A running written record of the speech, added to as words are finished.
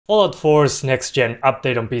Fallout 4's next-gen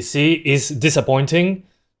update on PC is disappointing.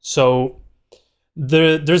 So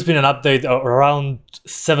there's been an update around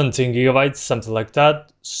 17 gigabytes, something like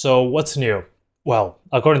that. So what's new? Well,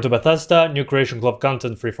 according to Bethesda, new Creation Club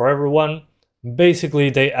content free for everyone. Basically,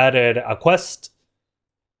 they added a quest,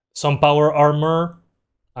 some power armor,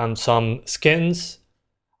 and some skins,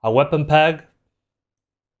 a weapon pack,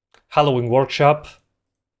 Halloween workshop,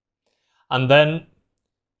 and then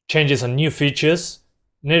changes and new features,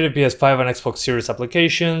 native PS5 and Xbox Series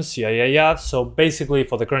applications, So basically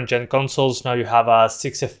for the current gen consoles, now you have a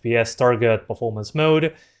 6 FPS target performance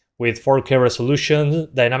mode with 4K resolution,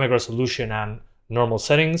 dynamic resolution and normal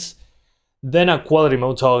settings. Then a quality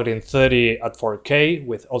mode targeting 30 at 4K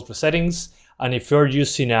with ultra settings. And if you're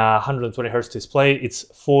using a 120Hz display, it's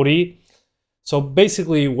 40. So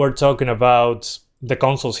basically we're talking about the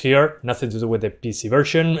consoles here, nothing to do with the PC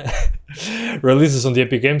version. Releases on the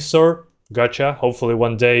Epic Games Store. Gotcha. Hopefully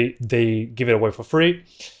one day they give it away for free.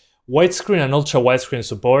 Widescreen and ultra widescreen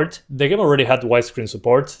support. The game already had widescreen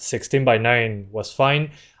support. 16:9 was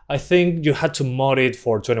fine. I think you had to mod it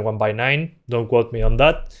for 21:9. Don't quote me on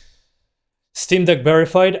that. Steam Deck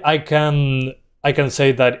verified. I can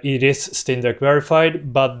say that it is Steam Deck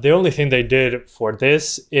verified, but the only thing they did for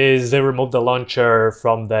this is they removed the launcher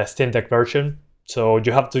from the Steam Deck version. So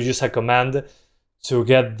you have to use a command to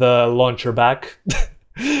get the launcher back.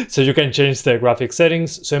 So you can change the graphic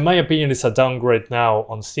settings. So in my opinion, it's a downgrade now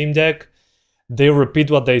on Steam Deck. They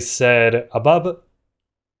repeat what they said above,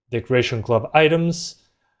 the Creation Club items,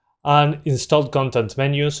 and installed content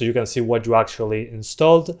menu, so you can see what you actually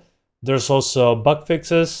installed. There's also bug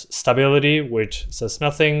fixes, stability, which says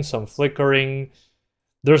nothing, some flickering.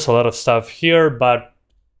 There's a lot of stuff here, but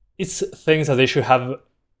it's things that they should have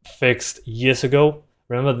fixed years ago.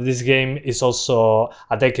 Remember that this game is also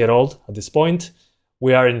a decade old at this point.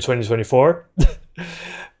 We are in 2024.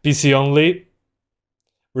 PC only.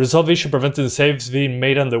 Resolve issue preventing saves being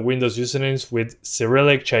made under Windows usernames with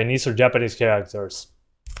Cyrillic, Chinese, or Japanese characters.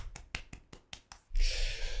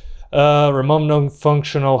 Remove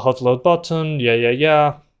non-functional hot load button.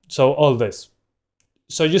 So all this.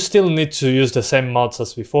 So you still need to use the same mods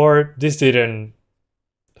as before. This didn't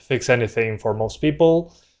fix anything for most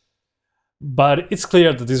people. But it's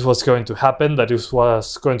clear that this was going to happen, that this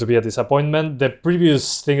was going to be a disappointment. The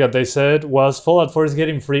previous thing that they said was Fallout 4 is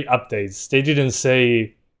getting free updates. They didn't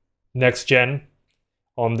say next gen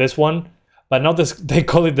on this one, but now they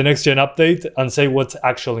call it the next gen update and say what's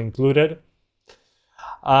actually included.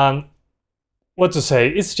 What to say,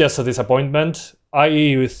 it's just a disappointment.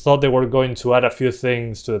 I thought they were going to add a few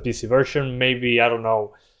things to the PC version, maybe, I don't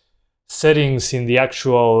know, settings in the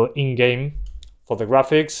actual in-game for the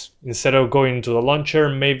graphics. Instead of going to the launcher,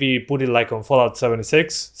 maybe put it like on Fallout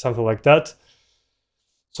 76, something like that.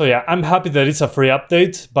 So yeah, I'm happy that it's a free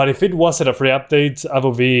update, but if it wasn't a free update, I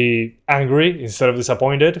would be angry instead of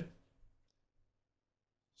disappointed.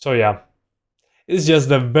 So yeah, it's just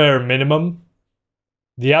the bare minimum,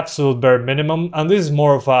 the absolute bare minimum, and this is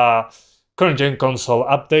more of a current gen console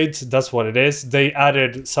update. That's what it is. They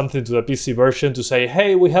added something to the PC version to say,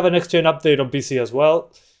 hey, we have a next gen update on PC as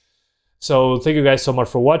well. So thank you guys so much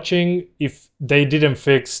for watching. If they didn't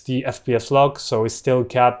fix the FPS lock, so it's still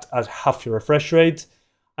capped at half your refresh rate.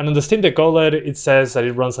 And on the Steam Deck OLED, it says that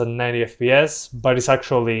it runs at 90 FPS, but it's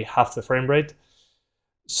actually half the frame rate.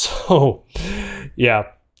 So yeah,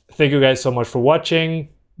 thank you guys so much for watching.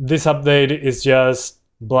 This update is just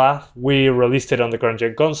blah. We released it on the current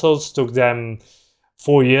gen consoles, took them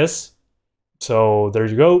 4 years. So there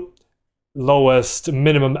you go. Lowest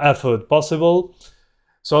minimum effort possible.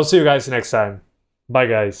 So I'll see you guys next time. Bye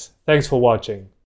guys. Thanks for watching.